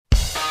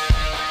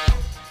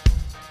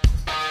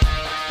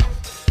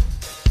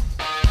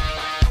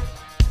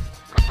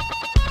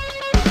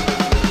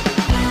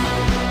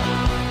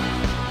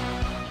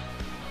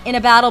In a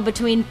battle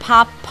between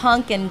pop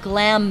punk and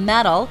glam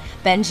metal,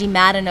 Benji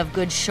Madden of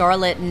Good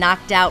Charlotte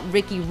knocked out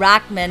Riki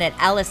Rachtman at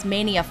Ellis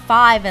Mania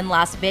 5 in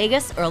Las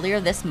Vegas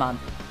earlier this month.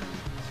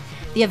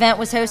 The event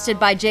was hosted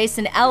by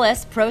Jason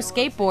Ellis, pro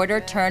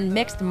skateboarder turned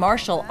mixed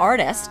martial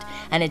artist,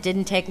 and it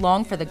didn't take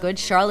long for the Good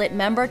Charlotte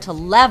member to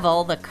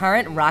level the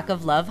current Rock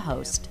of Love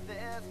host.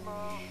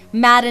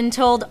 Madden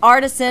told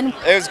Artisan,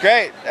 "It was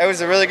great. It was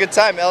a really good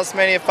time. Ellis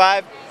Mania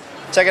 5.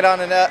 Check it out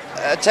on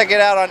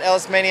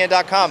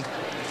ellismania.com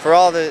for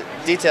all the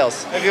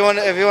details. If you want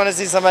to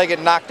see somebody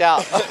get knocked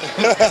out."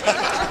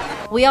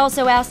 We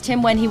also asked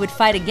him when he would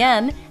fight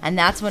again, and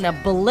that's when a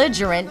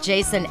belligerent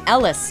Jason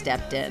Ellis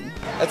stepped in.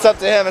 It's up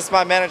to him. It's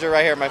my manager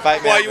right here, my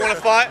fight manager. Why, you want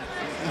to fight?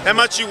 How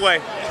much you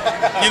weigh?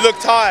 You look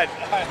tired.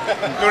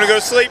 You want to go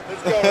to sleep?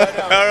 Let's go right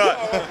now. All right.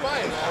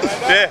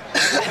 Yeah.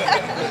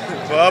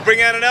 Well, I'll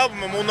bring out an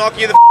album and we'll knock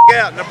you the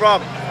out, no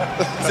problem.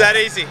 It's that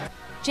easy.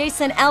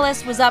 Jason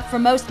Ellis was up for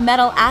Most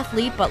Metal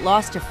Athlete but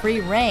lost to Free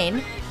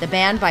Reign, the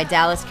band by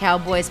Dallas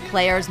Cowboys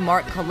players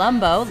Mark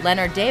Colombo,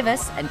 Leonard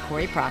Davis, and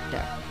Corey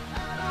Proctor.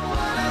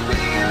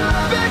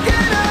 Back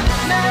it up.